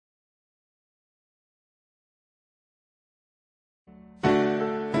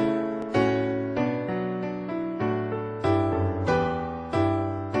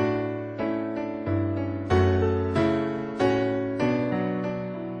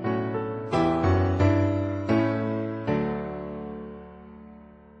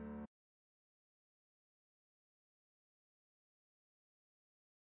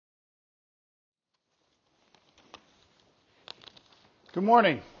Good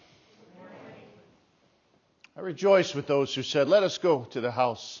morning. I rejoice with those who said, let us go to the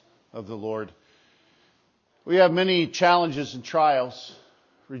house of the Lord. We have many challenges and trials.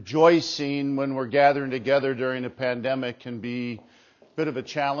 Rejoicing when we're gathering together during a pandemic can be a bit of a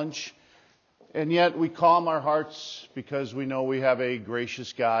challenge. And yet we calm our hearts because we know we have a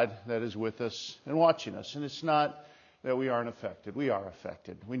gracious God that is with us and watching us. And it's not that we aren't affected. We are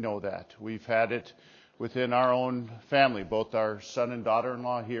affected. We know that. We've had it within our own family. Both our son and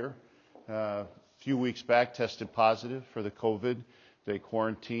daughter-in-law here, a few weeks back, tested positive for the COVID. They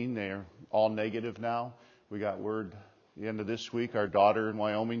quarantined. They are all negative now. We got word the end of this week. Our daughter in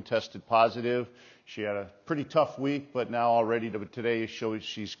Wyoming tested positive. She had a pretty tough week, but now already today shows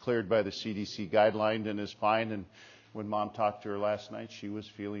she's cleared by the CDC guideline and is fine. And when Mom talked to her last night, she was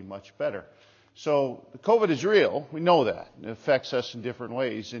feeling much better. So the COVID is real. We know that. It affects us in different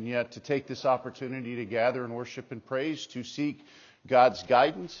ways. And yet to take this opportunity to gather and worship and praise, to seek God's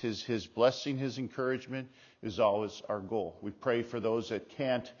guidance, His blessing, His encouragement is always our goal. We pray for those that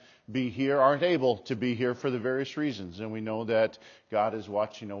can't be here, aren't able to be here for the various reasons. And we know that God is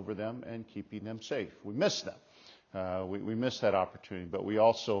watching over them and keeping them safe. We miss them. We miss that opportunity. But we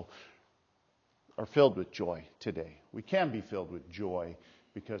also are filled with joy today. We can be filled with joy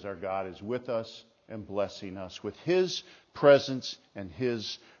because our God is with us and blessing us with His presence and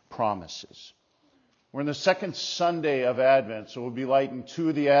His promises. We're in the second Sunday of Advent, so we'll be lighting 2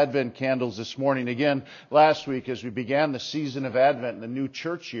 of the Advent candles this morning. Again, last week as we began the season of Advent in the new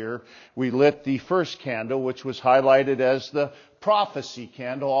church year, we lit the first candle, which was highlighted as the prophecy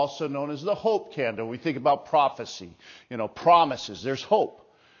candle, also known as the hope candle. We think about prophecy, promises. There's hope.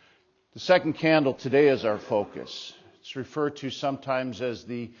 The second candle today is our focus. It's referred to sometimes as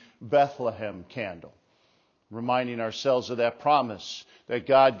the Bethlehem candle, reminding ourselves of that promise that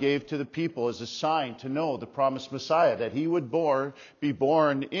God gave to the people as a sign to know the promised Messiah, that He would be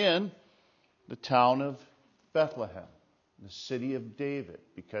born in the town of Bethlehem, the city of David,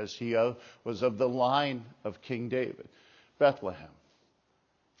 because He was of the line of King David. Bethlehem.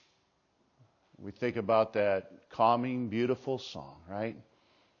 We think about that calming, beautiful song, right?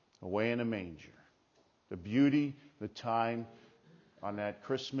 Away in a manger. The beauty, the time on that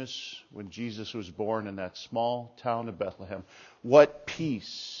Christmas when Jesus was born in that small town of Bethlehem. What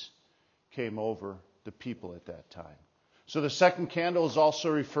peace came over the people at that time. So the second candle is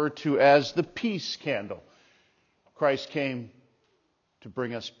also referred to as the peace candle. Christ came to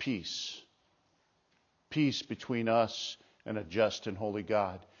bring us peace. Peace between us and a just and holy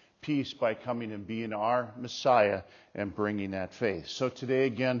God. Peace by coming and being our Messiah and bringing that faith. So today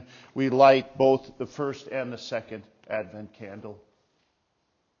again, we light both the first and the second Advent candle.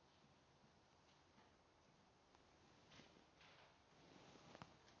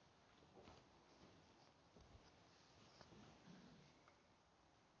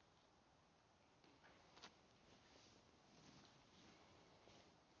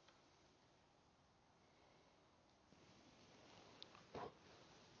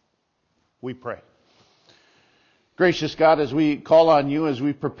 We pray. Gracious God, as we call on You, as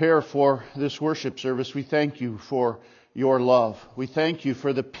we prepare for this worship service, we thank You for Your love. We thank You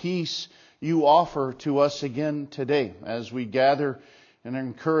for the peace You offer to us again today as we gather and are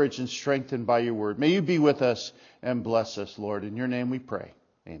encouraged and strengthened by Your word. May You be with us and bless us, Lord. In Your name we pray.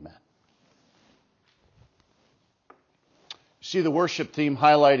 Amen. See the worship theme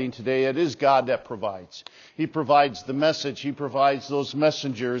highlighting today, it is God that provides. He provides the message. He provides those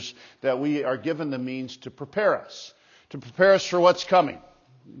messengers that we are given the means to prepare us for what's coming.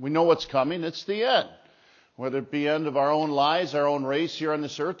 We know what's coming. It's the end. Whether it be the end of our own lives, our own race here on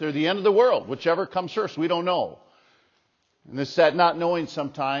this earth, or the end of the world, whichever comes first, we don't know. And it's that not knowing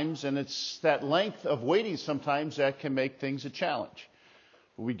sometimes, and it's that length of waiting sometimes that can make things a challenge.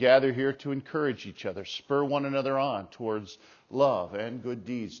 We gather here to encourage each other, spur one another on towards love and good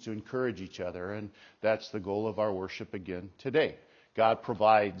deeds, to encourage each other. And that's the goal of our worship again today. God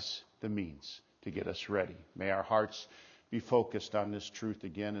provides the means to get us ready. May our hearts be focused on this truth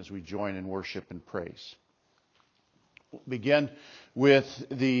again as we join in worship and praise. We'll begin with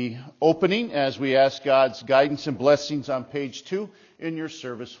the opening as we ask God's guidance and blessings on page 2 in your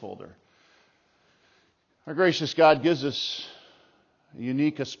service folder. Our gracious God gives us a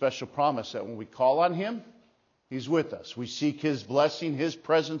unique, a special promise that when we call on Him, He's with us. We seek His blessing, His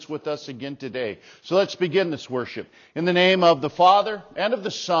presence with us again today. So let's begin this worship in the name of the Father, and of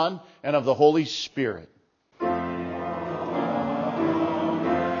the Son, and of the Holy Spirit.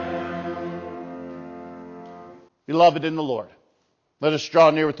 Beloved in the Lord, let us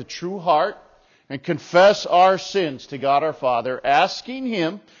draw near with a true heart and confess our sins to God our Father, asking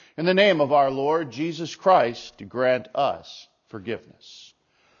Him in the name of our Lord Jesus Christ to grant us forgiveness.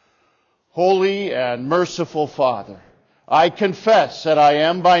 Holy and merciful Father, I confess that I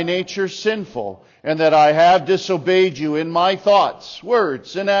am by nature sinful and that I have disobeyed you in my thoughts,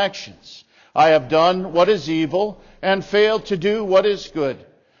 words, and actions. I have done what is evil and failed to do what is good.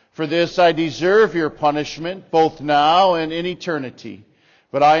 For this I deserve your punishment, both now and in eternity.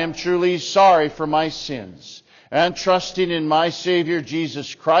 But I am truly sorry for my sins, and trusting in my Savior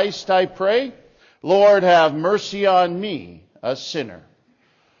Jesus Christ, I pray, Lord, have mercy on me, a sinner.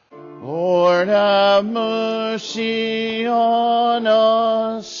 Lord, have mercy on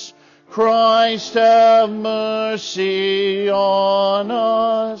us. Christ, have mercy on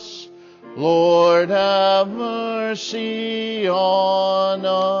us. Lord, have mercy on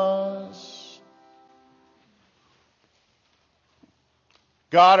us.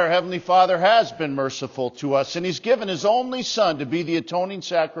 God, our Heavenly Father, has been merciful to us, and He's given His only Son to be the atoning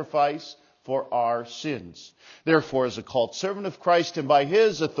sacrifice for our sins. Therefore, as a called servant of Christ and by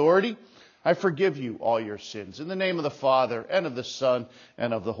His authority, I forgive you all your sins. In the name of the Father, and of the Son,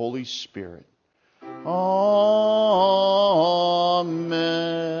 and of the Holy Spirit. Amen.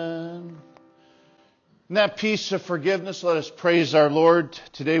 In that peace of forgiveness, let us praise our Lord.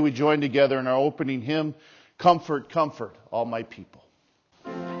 Today we join together in our opening hymn, Comfort, Comfort, All My People.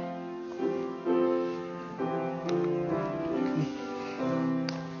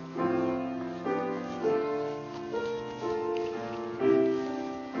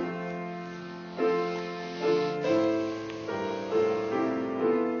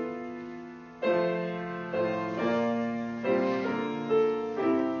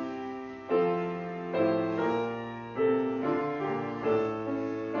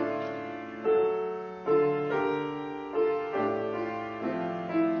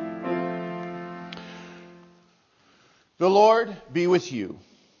 The Lord be with you.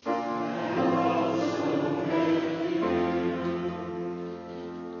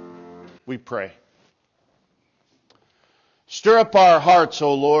 We pray. Stir up our hearts,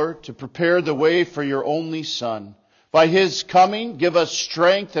 O Lord, to prepare the way for your only Son. By His coming, give us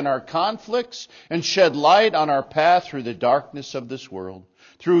strength in our conflicts and shed light on our path through the darkness of this world.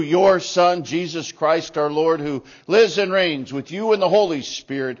 Through your Son, Jesus Christ our Lord, who lives and reigns with you in the Holy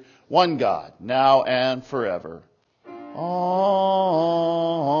Spirit, one God, now and forever. Amen.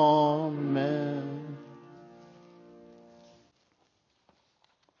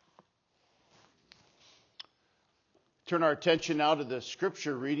 Turn our attention now to the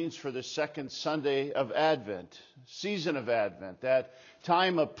scripture readings for the second Sunday of Advent, season of Advent, that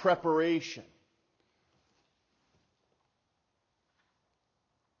time of preparation.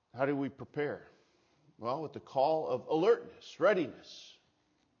 How do we prepare? Well, with the call of alertness, readiness.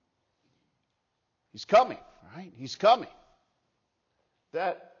 He's coming, right? He's coming.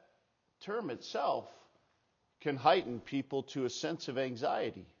 That term itself can heighten people to a sense of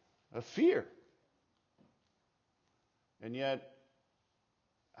anxiety, of fear. And yet,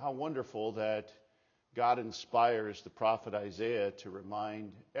 how wonderful that God inspires the prophet Isaiah to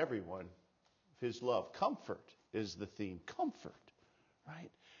remind everyone of His love. Comfort is the theme. Comfort,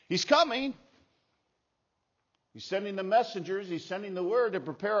 right? He's coming. He's sending the messengers. He's sending the word to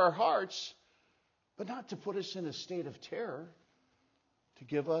prepare our hearts, but not to put us in a state of terror, to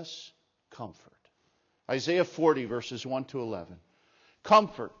give us comfort. Isaiah 40, verses 1 to 11.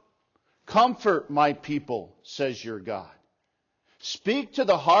 Comfort, comfort my people, says your God. Speak to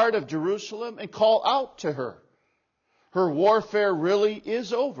the heart of Jerusalem and call out to her. Her warfare really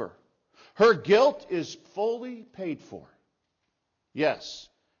is over. Her guilt is fully paid for. Yes,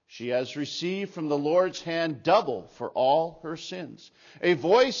 she has received from the Lord's hand double for all her sins. A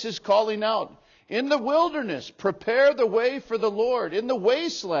voice is calling out, in the wilderness, prepare the way for the Lord. In the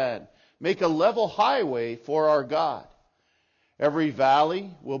wasteland, make a level highway for our God. Every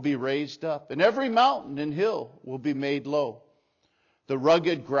valley will be raised up, and every mountain and hill will be made low. The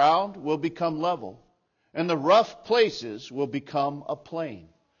rugged ground will become level, and the rough places will become a plain.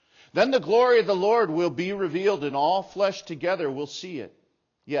 Then the glory of the Lord will be revealed, and all flesh together will see it.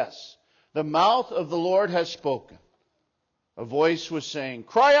 Yes, the mouth of the Lord has spoken. A voice was saying,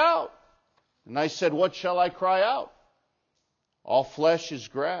 cry out. And I said, what shall I cry out? All flesh is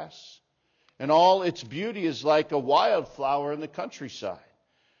grass, and all its beauty is like a wildflower in the countryside.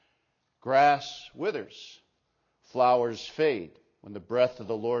 Grass withers, flowers fade when the breath of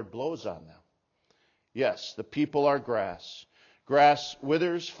the Lord blows on them. Yes, the people are grass. Grass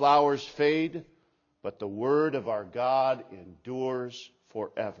withers, flowers fade, but the word of our God endures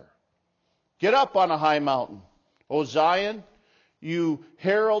forever. Get up on a high mountain, O Zion, you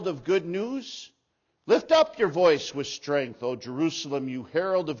herald of good news. Lift up your voice with strength, O Jerusalem, you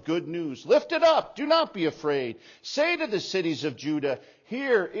herald of good news. Lift it up, do not be afraid. Say to the cities of Judah,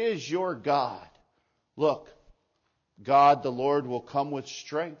 here is your God. Look, God the Lord will come with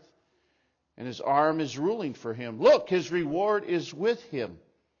strength, and his arm is ruling for him. Look, his reward is with him.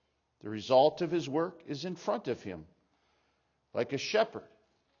 The result of his work is in front of him. Like a shepherd,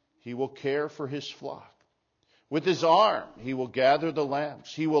 he will care for his flock. With his arm, he will gather the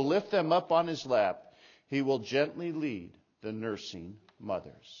lambs. He will lift them up on his lap. He will gently lead the nursing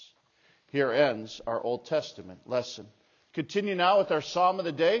mothers. Here ends our Old Testament lesson. Continue now with our Psalm of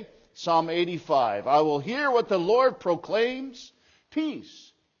the day, Psalm 85. I will hear what the Lord proclaims,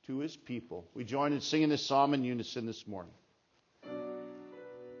 peace to his people. We join in singing this psalm in unison this morning.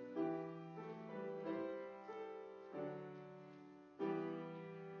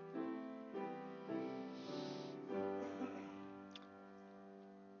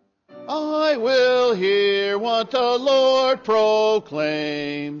 I will hear what the Lord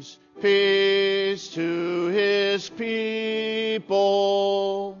proclaims, peace to his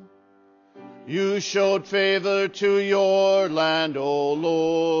people. You showed favor to your land, O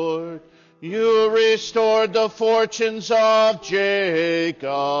Lord. You restored the fortunes of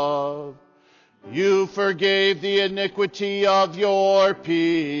Jacob. You forgave the iniquity of your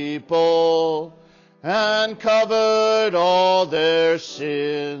people and covered all their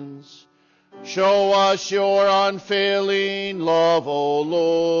sins. Show us your unfailing love, O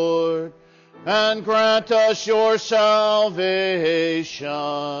Lord, and grant us your salvation.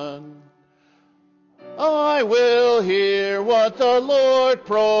 I will hear what the Lord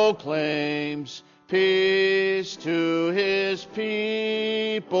proclaims, peace to his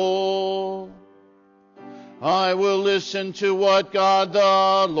people. I will listen to what God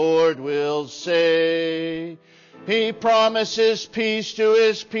the Lord will say. He promises peace to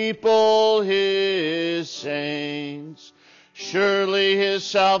his people, his saints. Surely his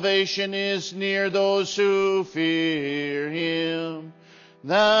salvation is near those who fear him,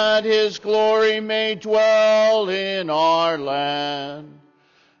 that his glory may dwell in our land.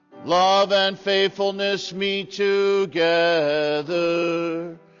 Love and faithfulness meet together.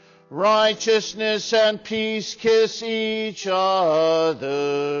 Righteousness and peace kiss each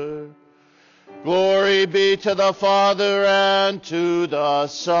other. Glory be to the Father and to the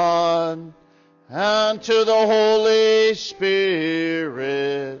Son and to the Holy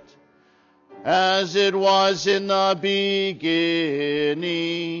Spirit, as it was in the beginning,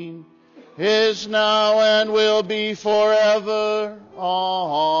 is now, and will be forever.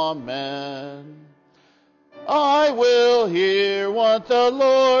 Amen. I will hear what the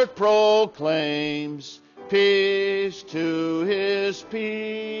Lord proclaims, peace to his people.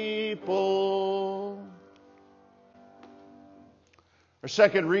 Our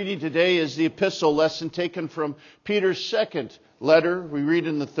second reading today is the epistle lesson taken from Peter's second letter. We read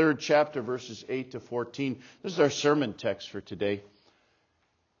in the 3rd chapter, verses 8 to 14. This is our sermon text for today.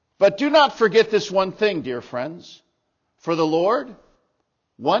 But do not forget this one thing, dear friends. For the Lord,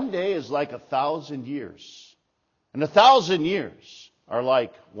 one day is like 1,000 years, and 1,000 years are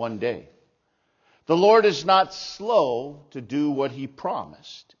like one day. The Lord is not slow to do what he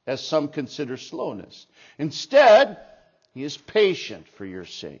promised, as some consider slowness. Instead, he is patient for your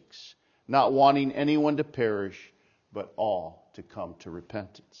sakes, not wanting anyone to perish, but all to come to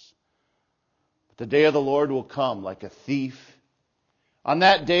repentance. But the day of the Lord will come like a thief. On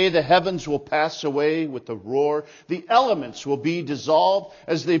that day, the heavens will pass away with a roar. The elements will be dissolved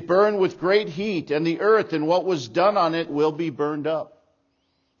as they burn with great heat, and the earth and what was done on it will be burned up.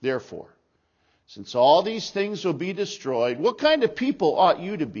 Therefore, since all these things will be destroyed, what kind of people ought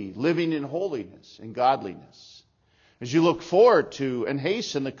you to be, living in holiness and godliness, as you look forward to and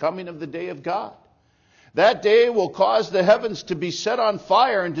hasten the coming of the day of God? That day will cause the heavens to be set on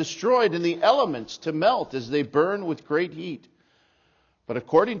fire and destroyed, and the elements to melt as they burn with great heat. But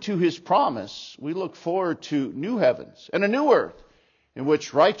according to his promise, we look forward to new heavens and a new earth in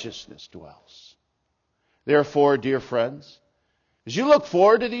which righteousness dwells. Therefore, dear friends, as you look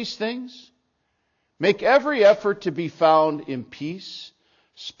forward to these things, make every effort to be found in peace,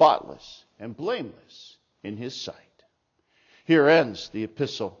 spotless, and blameless in his sight. Here ends the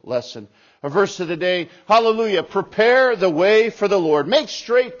epistle lesson. A verse of the day, hallelujah, prepare the way for the Lord. Make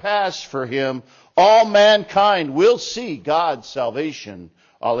straight paths for him. All mankind will see God's salvation.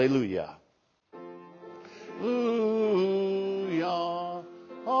 Alleluia. Alleluia.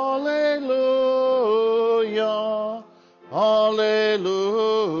 Alleluia. Alleluia.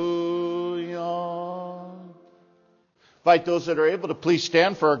 Invite those that are able to please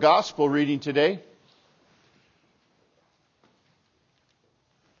stand for our gospel reading today.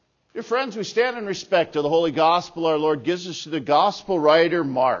 Dear friends, we stand in respect to the Holy Gospel our Lord gives us through the Gospel writer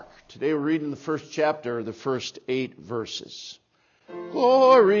Mark. Today we're reading the first chapter, the first 8 verses.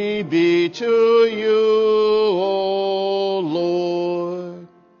 Glory be to you, O Lord.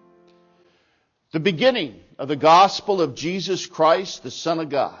 The beginning of the Gospel of Jesus Christ, the Son of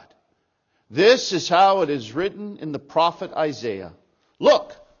God. This is how it is written in the prophet Isaiah.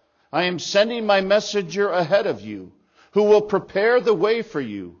 Look, I am sending my messenger ahead of you, who will prepare the way for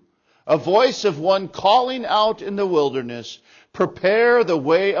you. A voice of one calling out in the wilderness, prepare the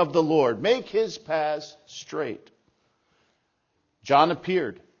way of the Lord, make his paths straight. John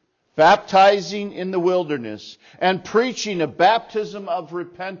appeared, baptizing in the wilderness and preaching a baptism of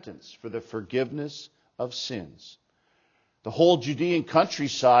repentance for the forgiveness of sins. The whole Judean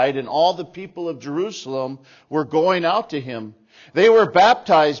countryside and all the people of Jerusalem were going out to him. They were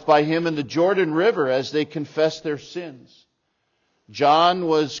baptized by him in the Jordan River as they confessed their sins. John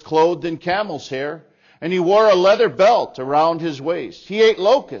was clothed in camel's hair, and he wore a leather belt around his waist. He ate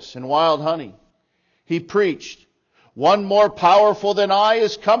locusts and wild honey. He preached, one more powerful than I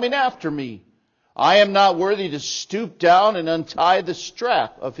is coming after me. I am not worthy to stoop down and untie the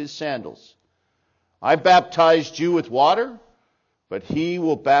strap of his sandals. I baptized you with water, but he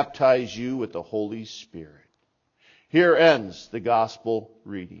will baptize you with the Holy Spirit. Here ends the gospel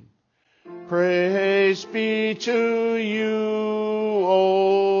reading. Praise be to you,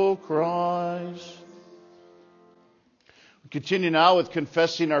 O Christ. We continue now with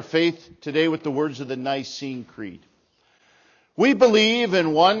confessing our faith today with the words of the Nicene Creed. We believe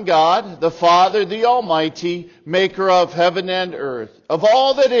in one God, the Father, the Almighty, maker of heaven and earth, of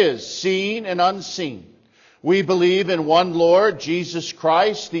all that is seen and unseen. We believe in one Lord, Jesus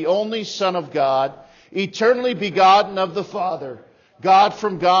Christ, the only Son of God, eternally begotten of the Father, God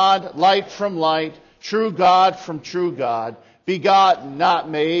from God, light from light, true God from true God, begotten, not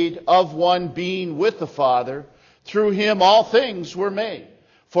made, of one being with the Father. Through him all things were made.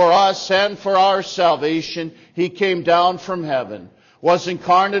 For us and for our salvation he came down from heaven, was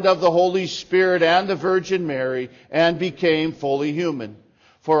incarnate of the Holy Spirit and the Virgin Mary, and became fully human.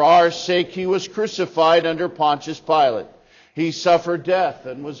 For our sake he was crucified under Pontius Pilate. He suffered death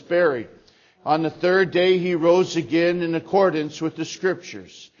and was buried. On the third day he rose again in accordance with the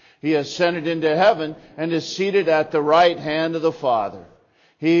Scriptures. He ascended into heaven and is seated at the right hand of the Father.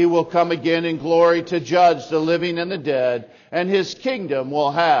 He will come again in glory to judge the living and the dead, and his kingdom will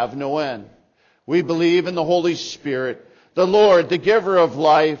have no end. We believe in the Holy Spirit, the Lord, the giver of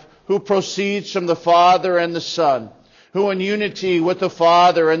life, who proceeds from the Father and the Son, who in unity with the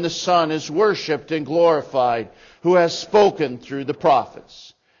Father and the Son is worshipped and glorified, who has spoken through the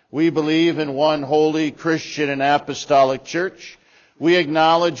prophets. We believe in one holy Christian and apostolic church. We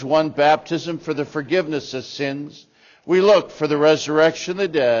acknowledge one baptism for the forgiveness of sins. We look for the resurrection of the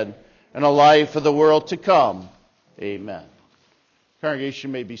dead and a life of the world to come. Amen.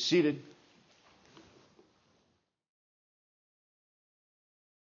 Congregation may be seated.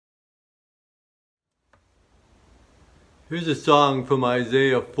 Here's a song from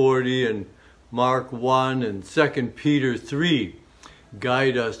Isaiah 40 and Mark 1 and 2 Peter 3.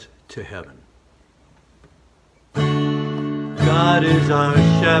 Guide us to heaven. God is our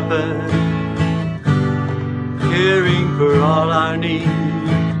shepherd, caring for all our needs.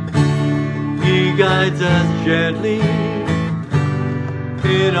 He guides us gently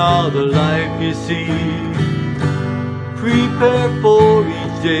in all the life you see. Prepare for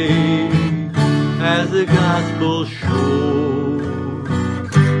each day as the gospel shows,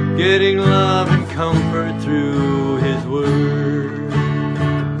 getting love and comfort through his word.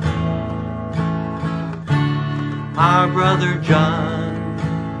 Our brother John,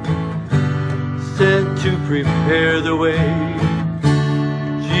 sent to prepare the way.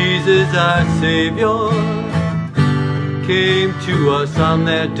 Jesus our Savior came to us on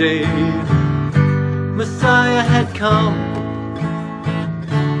that day. Messiah had come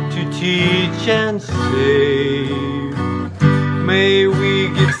to teach and save. May we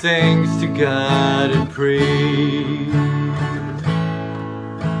give thanks to God and pray.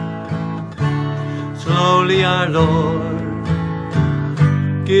 Slowly our Lord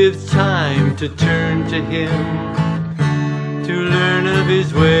gives time to turn to him, to learn of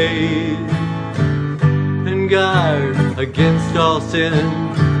his ways and guard against all sin.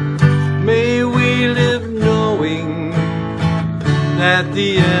 May we live knowing that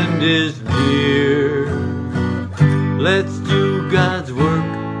the end is near. Let's do God's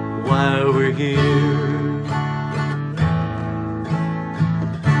work while we're here.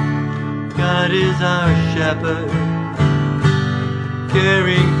 God is our shepherd,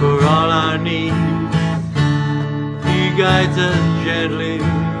 caring for all our needs. He guides us gently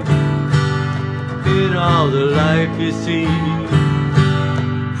all the life you see.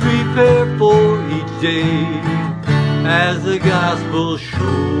 Prepare for each day as the gospel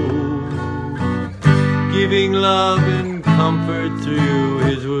shows, giving love and comfort through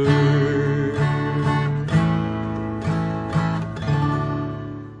His word.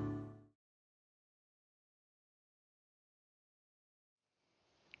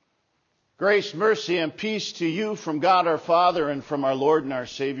 Grace, mercy, and peace to you from God our Father and from our Lord and our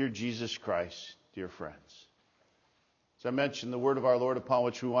Savior Jesus Christ, dear friends. As I mentioned, the word of our Lord upon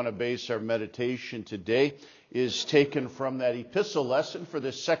which we want to base our meditation today is taken from that epistle lesson for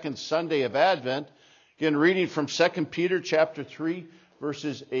this second Sunday of Advent. Again, reading from 2 Peter chapter 3,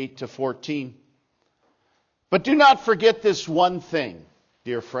 verses 8 to 14. But do not forget this one thing,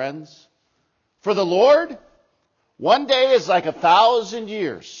 dear friends. For the Lord, one day is like 1,000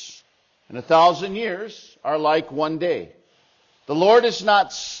 years, and 1,000 years are like one day. The Lord is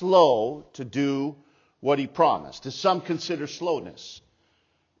not slow to do what He promised, as some consider slowness.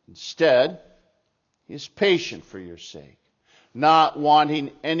 Instead, He is patient for your sake, not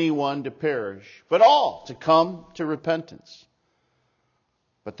wanting anyone to perish, but all to come to repentance.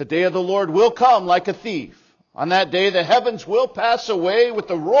 But the day of the Lord will come like a thief. On that day the heavens will pass away with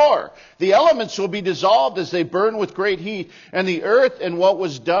a roar. The elements will be dissolved as they burn with great heat, and the earth and what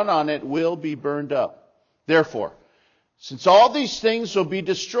was done on it will be burned up. Therefore, since all these things will be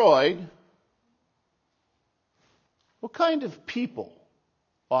destroyed, what kind of people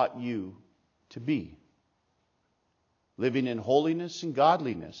ought you to be? Living in holiness and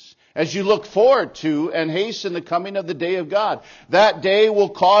godliness, as you look forward to and hasten the coming of the day of God. That day will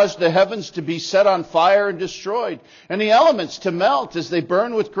cause the heavens to be set on fire and destroyed, and the elements to melt as they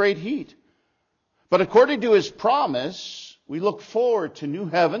burn with great heat. But according to His promise, we look forward to new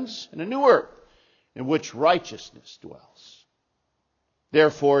heavens and a new earth in which righteousness dwells.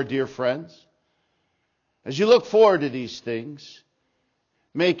 Therefore, dear friends, as you look forward to these things,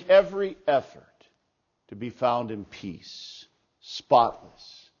 make every effort to be found in peace,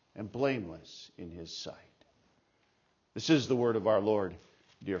 spotless, and blameless in His sight. This is the word of our Lord,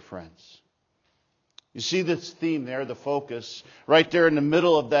 dear friends. You see this theme there, the focus, right there in the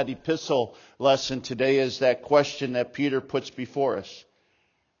middle of that epistle lesson today is that question that Peter puts before us.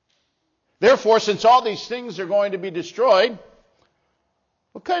 Therefore, since all these things are going to be destroyed,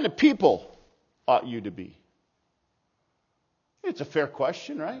 what kind of people ought you to be? It's a fair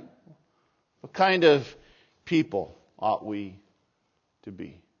question, right? What kind of people ought we to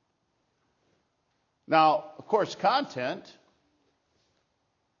be? Now, of course, content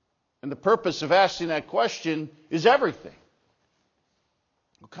and the purpose of asking that question is everything.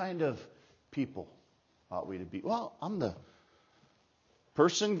 What kind of people ought we to be? Well, I'm the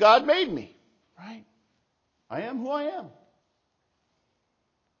person God made me, right? I am who I am.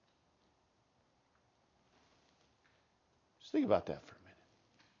 Just think about that for a minute.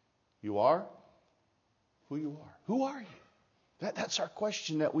 You are who you are. Who are you? That's our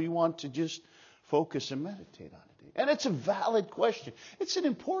question that we want to just focus and meditate on today. And it's a valid question. It's an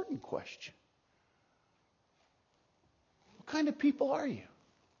important question. What kind of people are you?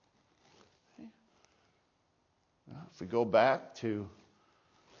 Well, if we go back to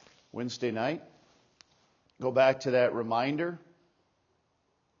Wednesday night, go back to that reminder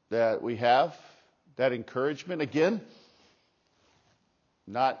that we have, that encouragement again.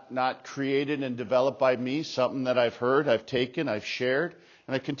 Not created and developed by me, something that I've heard, I've taken, I've shared,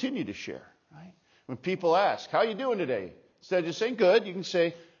 and I continue to share. Right? When people ask, how are you doing today? Instead of just saying good, you can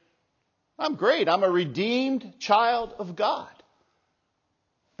say, I'm great. I'm a redeemed child of God,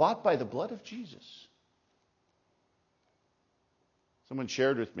 bought by the blood of Jesus. Someone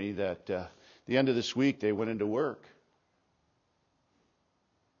shared with me that the end of this week they went into work.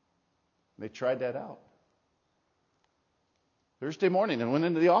 They tried that out. Thursday morning, and went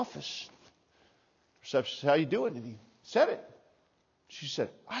into the office. Receptionist said, how you doing? And he said it. She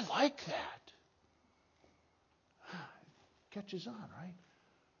said, I like that. Catches on, right?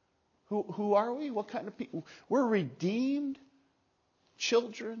 Who are we? What kind of people? We're redeemed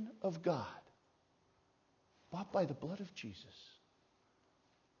children of God, bought by the blood of Jesus.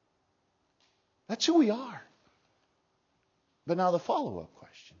 That's who we are. But now the follow-up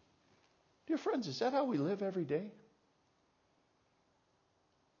question. Dear friends, is that how we live every day?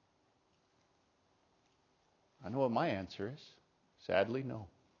 I know what my answer is. Sadly, no.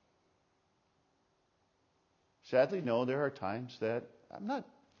 Sadly, no, there are times that I'm not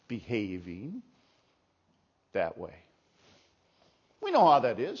behaving that way. We know how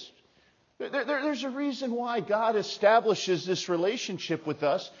that is. There's a reason why God establishes this relationship with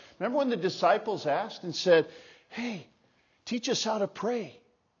us. Remember when the disciples asked and said, hey, teach us how to pray.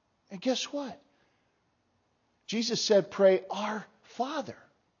 And guess what? Jesus said, pray our Father,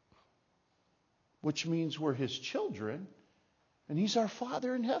 which means we're his children, and he's our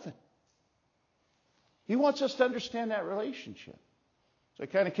Father in heaven. He wants us to understand that relationship. So I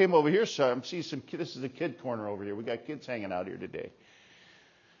kind of came over here, so I'm seeing some kids. This is the kid corner over here. We got kids hanging out here today.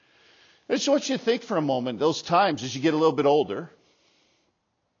 I just want you to think for a moment, those times as you get a little bit older,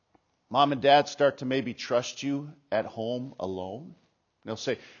 mom and dad start to maybe trust you at home alone. They'll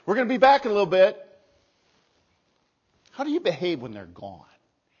say, we're going to be back in a little bit. How do you behave when they're gone?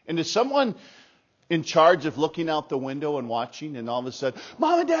 And is someone in charge of looking out the window and watching, and all of a sudden,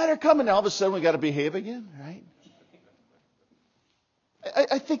 Mom and Dad are coming, and all of a sudden we got to behave again, right?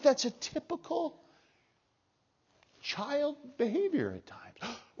 I think that's a typical child behavior at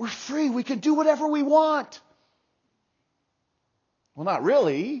times. We're free. We can do whatever we want. Well, not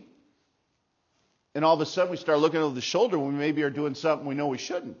really. And all of a sudden we start looking over the shoulder when we maybe are doing something we know we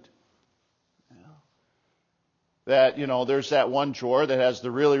shouldn't. That, there's that one drawer that has the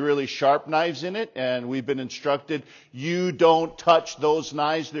really, really sharp knives in it, and we've been instructed, you don't touch those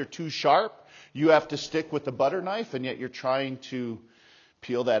knives, they're too sharp. You have to stick with the butter knife, and yet you're trying to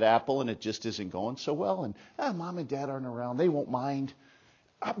peel that apple, and it just isn't going so well. And Mom and Dad aren't around, they won't mind.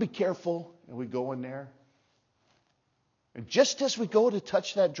 I'll be careful. And we go in there. And just as we go to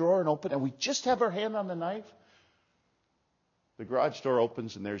touch that drawer and open, and we just have our hand on the knife, the garage door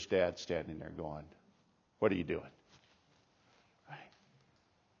opens, and there's Dad standing there going, what are you doing?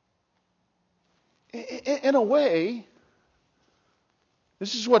 Right? In a way,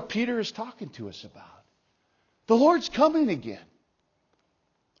 this is what Peter is talking to us about. The Lord's coming again.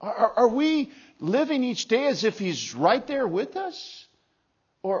 Are we living each day as if he's right there with us?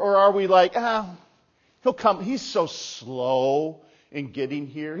 Or are we like, he'll come. He's so slow in getting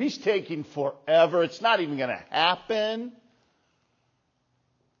here. He's taking forever. It's not even going to happen.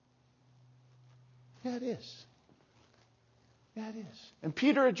 Yeah, it is. Yeah, it is. And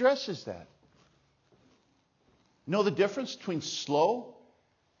Peter addresses that. Know the difference between slow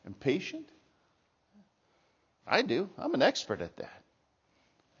and patient? I do. I'm an expert at that.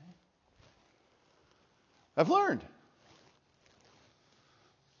 I've learned.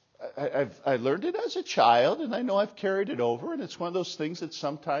 I learned it as a child, and I know I've carried it over, and it's one of those things that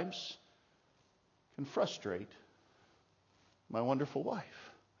sometimes can frustrate my wonderful wife.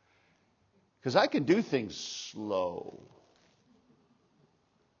 Because I can do things slow.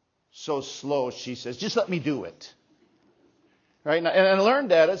 So slow, she says, just let me do it. Right? And I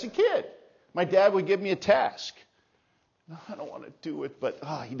learned that as a kid. My dad would give me a task. No, I don't want to do it, but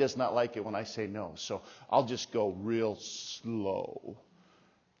he does not like it when I say no. So I'll just go real slow.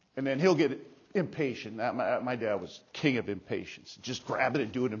 And then he'll get impatient. My dad was king of impatience. Just grab it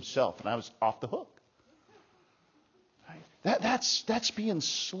and do it himself. And I was off the hook. Right? That's being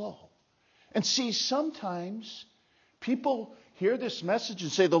slow. And see, sometimes people hear this message and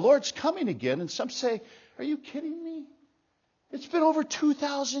say, the Lord's coming again. And some say, are you kidding me? It's been over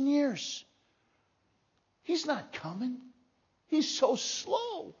 2,000 years. He's not coming. He's so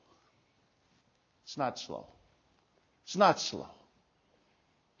slow. It's not slow. It's not slow.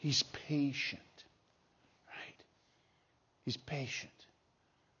 He's patient. Right? He's patient.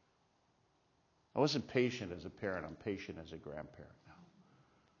 I wasn't patient as a parent. I'm patient as a grandparent now.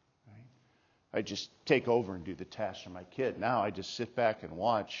 Right? I just take over and do the tasks for my kid. Now I just sit back and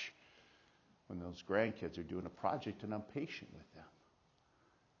watch when those grandkids are doing a project, and I'm patient with them.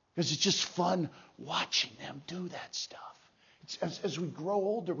 Because it's just fun watching them do that stuff. As we grow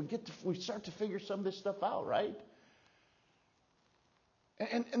older, we start to figure some of this stuff out, right?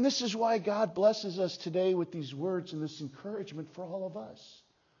 And this is why God blesses us today with these words and this encouragement for all of us.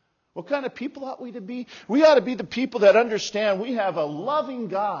 What kind of people ought we to be? We ought to be the people that understand we have a loving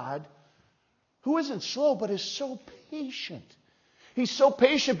God who isn't slow but is so patient. He's so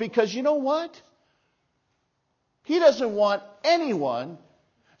patient because you know what? He doesn't want anyone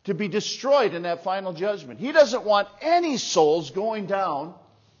to be destroyed in that final judgment. He doesn't want any souls going down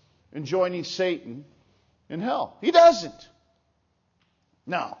and joining Satan in hell. He doesn't.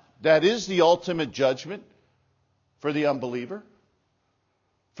 Now, that is the ultimate judgment for the unbeliever,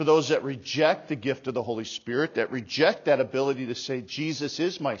 for those that reject the gift of the Holy Spirit, that reject that ability to say, Jesus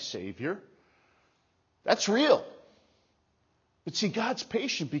is my Savior. That's real. But see, God's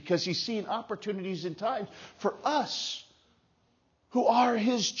patient because He's seeing opportunities in time for us who are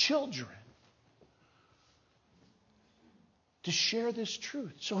His children to share this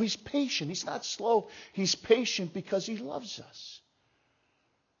truth. So He's patient. He's not slow. He's patient because He loves us.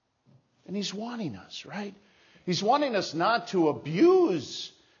 And He's wanting us, right? He's wanting us not to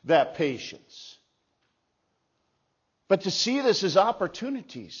abuse that patience, but to see this as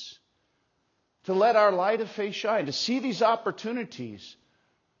opportunities to let our light of faith shine, to see these opportunities,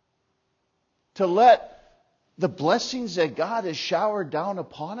 to let the blessings that God has showered down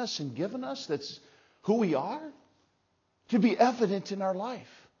upon us and given us, that's who we are, to be evident in our life.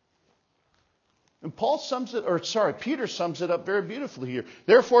 And Peter sums it up very beautifully here.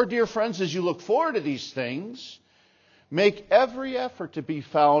 Therefore, dear friends, as you look forward to these things, make every effort to be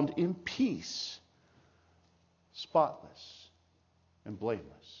found in peace, spotless and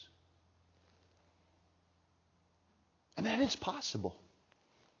blameless. And that is possible.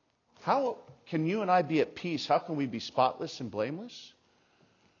 How can you and I be at peace? How can we be spotless and blameless?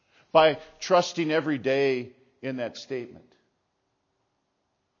 By trusting every day in that statement.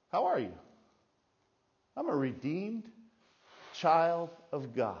 How are you? I'm a redeemed child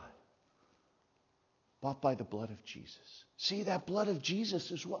of God, bought by the blood of Jesus. See, that blood of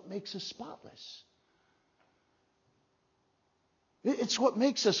Jesus is what makes us spotless. It's what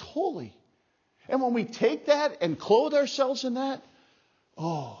makes us holy. And when we take that and clothe ourselves in that,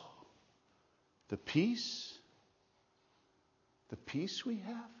 the peace we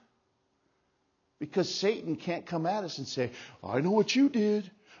have. Because Satan can't come at us and say, I know what you did.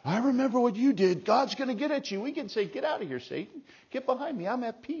 I remember what you did. God's going to get at you. We can say, get out of here, Satan. Get behind me. I'm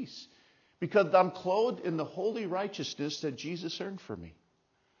at peace. Because I'm clothed in the holy righteousness that Jesus earned for me.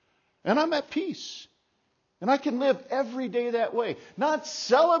 And I'm at peace. And I can live every day that way. Not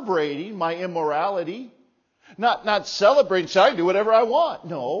celebrating my immorality. Not celebrating, so I can do whatever I want.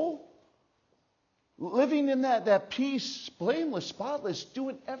 No. Living in that peace, blameless, spotless,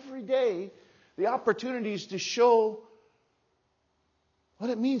 doing every day the opportunities to show what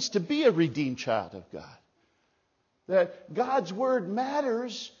it means to be a redeemed child of God. That God's Word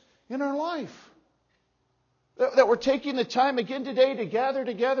matters in our life. That we're taking the time again today to gather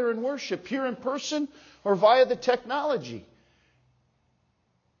together and worship here in person or via the technology.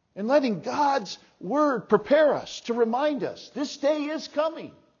 And letting God's Word prepare us, to remind us, this day is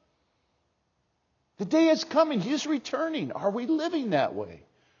coming. The day is coming. He's returning. Are we living that way?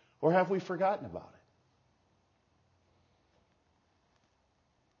 Or have we forgotten about it?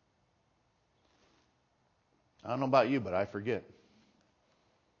 I don't know about you, but I forget.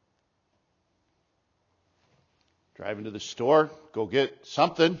 Driving to the store, go get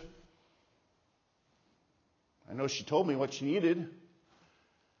something. I know she told me what she needed.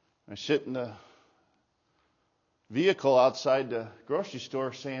 I sit in the vehicle outside the grocery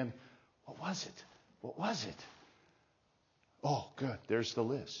store saying, what was it? What was it? Oh, good. There's the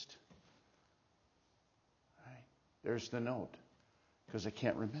list. Right. There's the note. Because I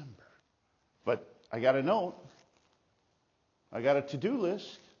can't remember. But I got a note. I got a to-do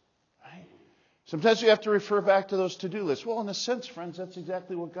list. Right? Sometimes we have to refer back to those to-do lists. Well, in a sense, friends, that's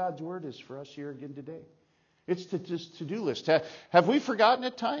exactly what God's Word is for us here again today. It's just to-do list. Have we forgotten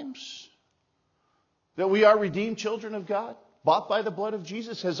at times that we are redeemed children of God? Bought by the blood of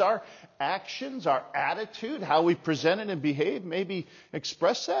Jesus? Has our actions, our attitude, how we presented and behaved, maybe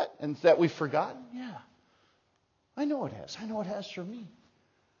expressed that and that we've forgotten? Yeah. I know it has. I know it has for me.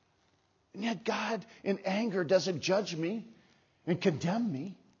 And yet God, in anger, doesn't judge me and condemn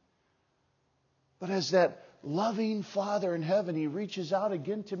me. But as that loving Father in heaven, He reaches out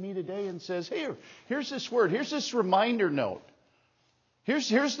again to me today and says, here's this word. Here's this reminder note. Here's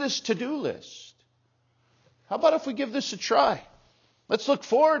this to-do list. How about if we give this a try? Let's look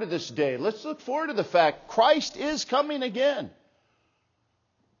forward to this day. Let's look forward to the fact Christ is coming again.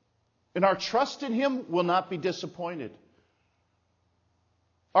 And our trust in Him will not be disappointed.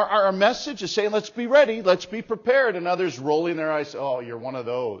 Our message is saying, let's be ready, let's be prepared. And others rolling their eyes, oh, you're one of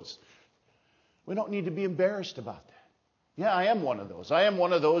those. We don't need to be embarrassed about that. Yeah, I am one of those. I am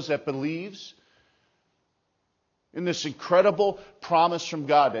one of those that believes in this incredible promise from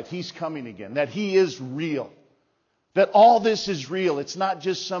God that He's coming again, that He is real. That all this is real. It's not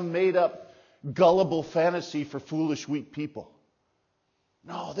just some made-up, gullible fantasy for foolish, weak people.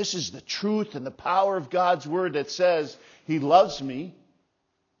 No, this is the truth and the power of God's Word that says He loves me.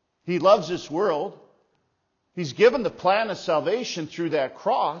 He loves this world. He's given the plan of salvation through that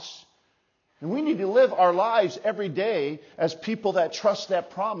cross. And we need to live our lives every day as people that trust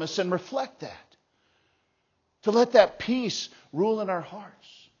that promise and reflect that. To let that peace rule in our hearts.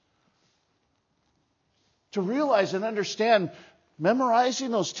 To realize and understand, memorizing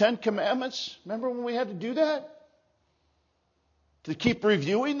those 10 commandments, remember when we had to do that? To keep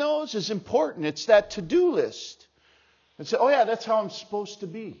reviewing those is important. It's that to-do list. And say, oh yeah, that's how I'm supposed to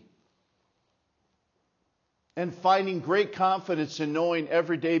be. And finding great confidence in knowing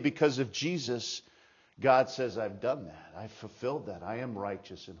every day because of Jesus, God says, I've done that. I've fulfilled that. I am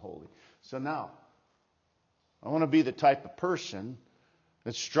righteous and holy. So now, I want to be the type of person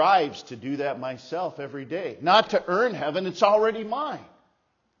that strives to do that myself every day. Not to earn heaven, it's already mine.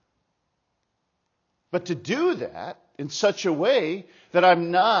 But to do that in such a way that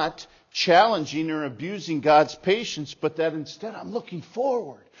I'm not challenging or abusing God's patience, but that instead I'm looking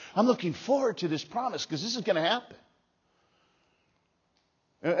forward. I'm looking forward to this promise because this is going to happen.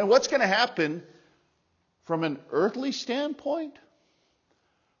 And what's going to happen from an earthly standpoint,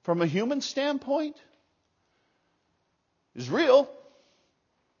 from a human standpoint, is real.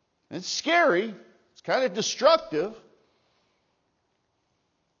 It's scary. It's kind of destructive.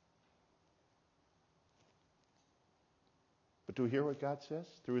 But do we hear what God says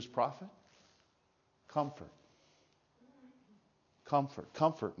through His prophet? Comfort. Comfort.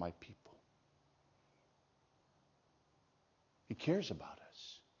 Comfort my people. He cares about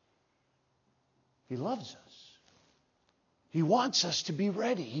us. He loves us. He wants us to be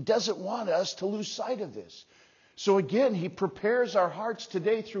ready. He doesn't want us to lose sight of this. So again, He prepares our hearts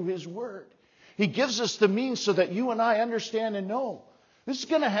today through His Word. He gives us the means so that you and I understand and know this is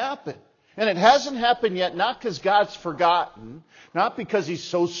going to happen. And it hasn't happened yet, not because God's forgotten, not because He's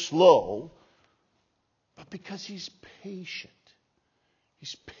so slow, but because He's patient.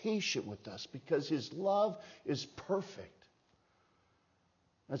 He's patient with us because His love is perfect.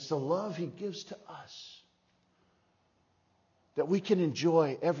 That's the love He gives to us. That we can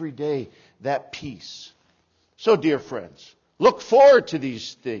enjoy every day that peace. So, dear friends, look forward to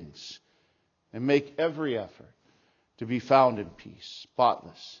these things and make every effort to be found in peace,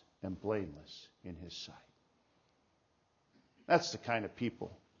 spotless and blameless in His sight. That's the kind of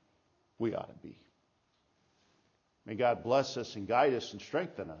people we ought to be. May God bless us and guide us and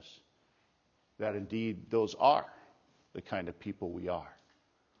strengthen us that indeed those are the kind of people we are.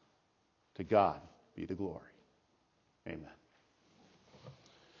 To God be the glory. Amen.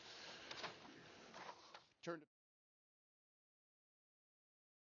 Turn to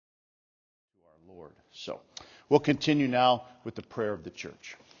our Lord. So, we'll continue now with the prayer of the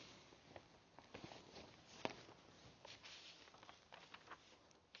church.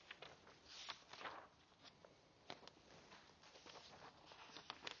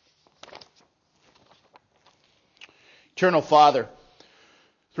 Eternal Father,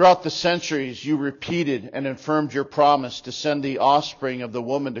 throughout the centuries you repeated and affirmed your promise to send the offspring of the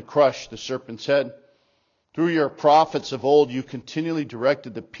woman to crush the serpent's head. Through your prophets of old, you continually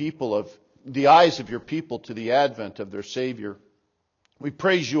directed the eyes of your people to the advent of their Savior. We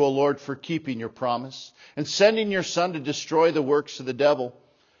praise you, O Lord, for keeping your promise and sending your Son to destroy the works of the devil.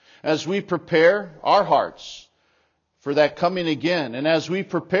 As we prepare our hearts for that coming again, and as we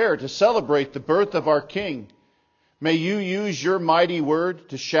prepare to celebrate the birth of our King, may you use your mighty word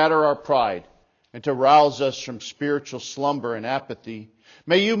to shatter our pride and to rouse us from spiritual slumber and apathy.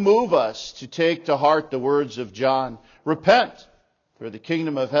 May you move us to take to heart the words of John. Repent, for the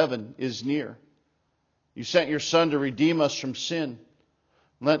kingdom of heaven is near. You sent your Son to redeem us from sin.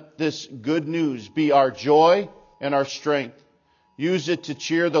 Let this good news be our joy and our strength. Use it to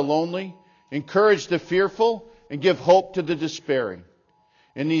cheer the lonely, encourage the fearful, and give hope to the despairing.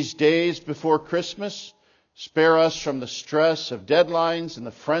 In these days before Christmas, spare us from the stress of deadlines and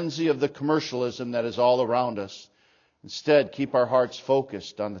the frenzy of the commercialism that is all around us. Instead, keep our hearts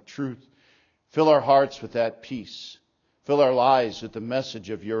focused on the truth. Fill our hearts with that peace. Fill our lives with the message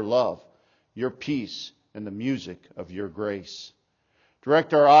of your love, your peace, and the music of your grace.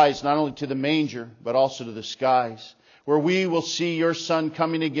 Direct our eyes not only to the manger, but also to the skies, where we will see your Son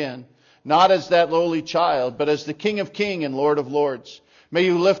coming again, not as that lowly child, but as the King of Kings and Lord of Lords. May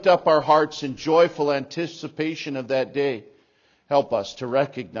you lift up our hearts in joyful anticipation of that day. Help us to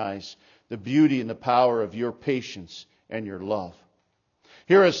recognize the beauty and the power of your patience and your love.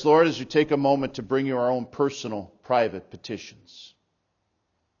 Hear us, Lord, as we take a moment to bring you our own personal, private petitions.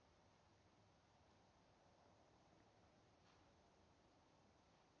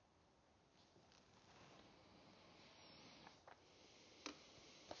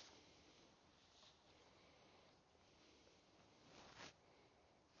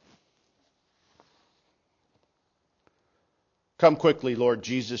 Come quickly, Lord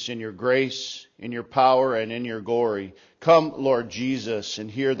Jesus, in your grace, in your power, and in your glory. Come, Lord Jesus,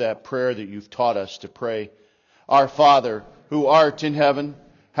 and hear that prayer that you've taught us to pray. Our Father, who art in heaven,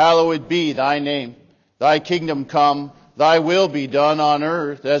 hallowed be thy name. Thy kingdom come, thy will be done on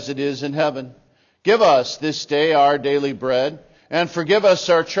earth as it is in heaven. Give us this day our daily bread, and forgive us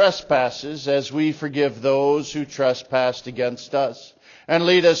our trespasses as we forgive those who trespass against us. And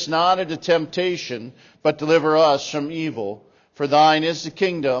lead us not into temptation, but deliver us from evil. For thine is the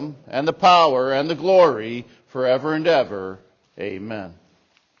kingdom, and the power, and the glory, forever and ever. Amen.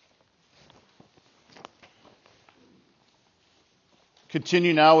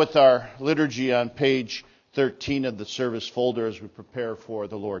 Continue now with our liturgy on page 13 of the service folder as we prepare for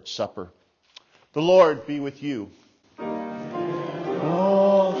the Lord's Supper. The Lord be with you.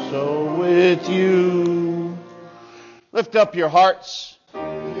 Also with you. Lift up your hearts.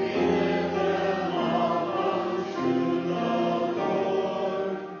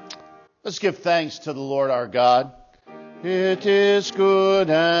 Let's give thanks to the Lord our God. It is good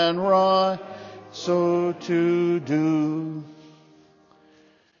and right so to do.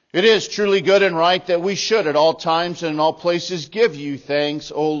 It is truly good and right that we should at all times and in all places give you thanks,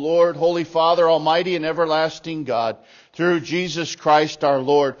 O Lord, Holy Father, Almighty and everlasting God, through Jesus Christ our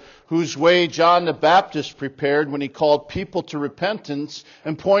Lord, whose way John the Baptist prepared when he called people to repentance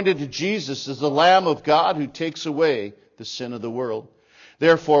and pointed to Jesus as the Lamb of God who takes away the sin of the world.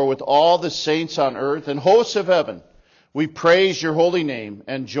 Therefore, with all the saints on earth and hosts of heaven, we praise your holy name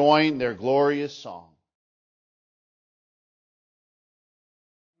and join their glorious song.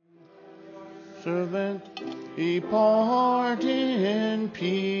 Servant, depart in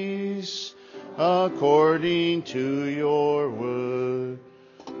peace, according to your word.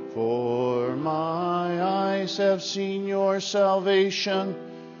 For my eyes have seen your salvation,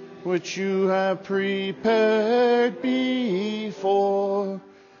 which you have prepared before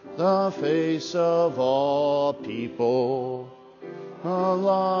the face of all people. A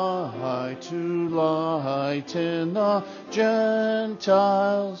light to lighten the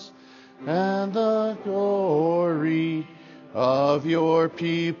Gentiles, and the glory of your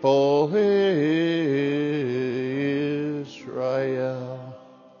people Israel.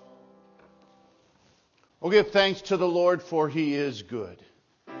 Oh, give thanks to the Lord, for he is good.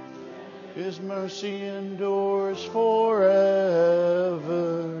 His mercy endures forever.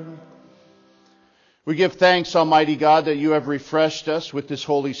 We give thanks, Almighty God, that you have refreshed us with this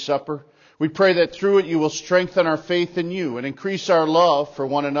Holy Supper. We pray that through it you will strengthen our faith in you and increase our love for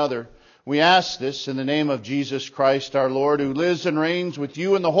one another. We ask this in the name of Jesus Christ our Lord, who lives and reigns with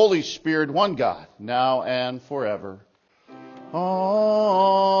you in the Holy Spirit, one God, now and forever. Amen.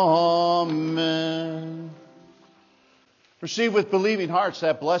 Receive with believing hearts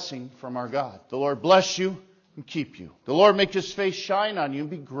that blessing from our God. The Lord bless you and keep you. The Lord make his face shine on you and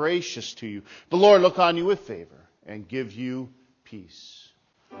be gracious to you. The Lord look on you with favor and give you peace.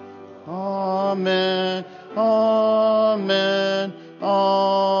 Amen. Amen.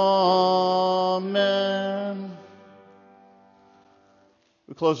 Amen.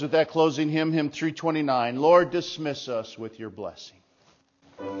 We close with that closing hymn, hymn 329. Lord, dismiss us with your blessing.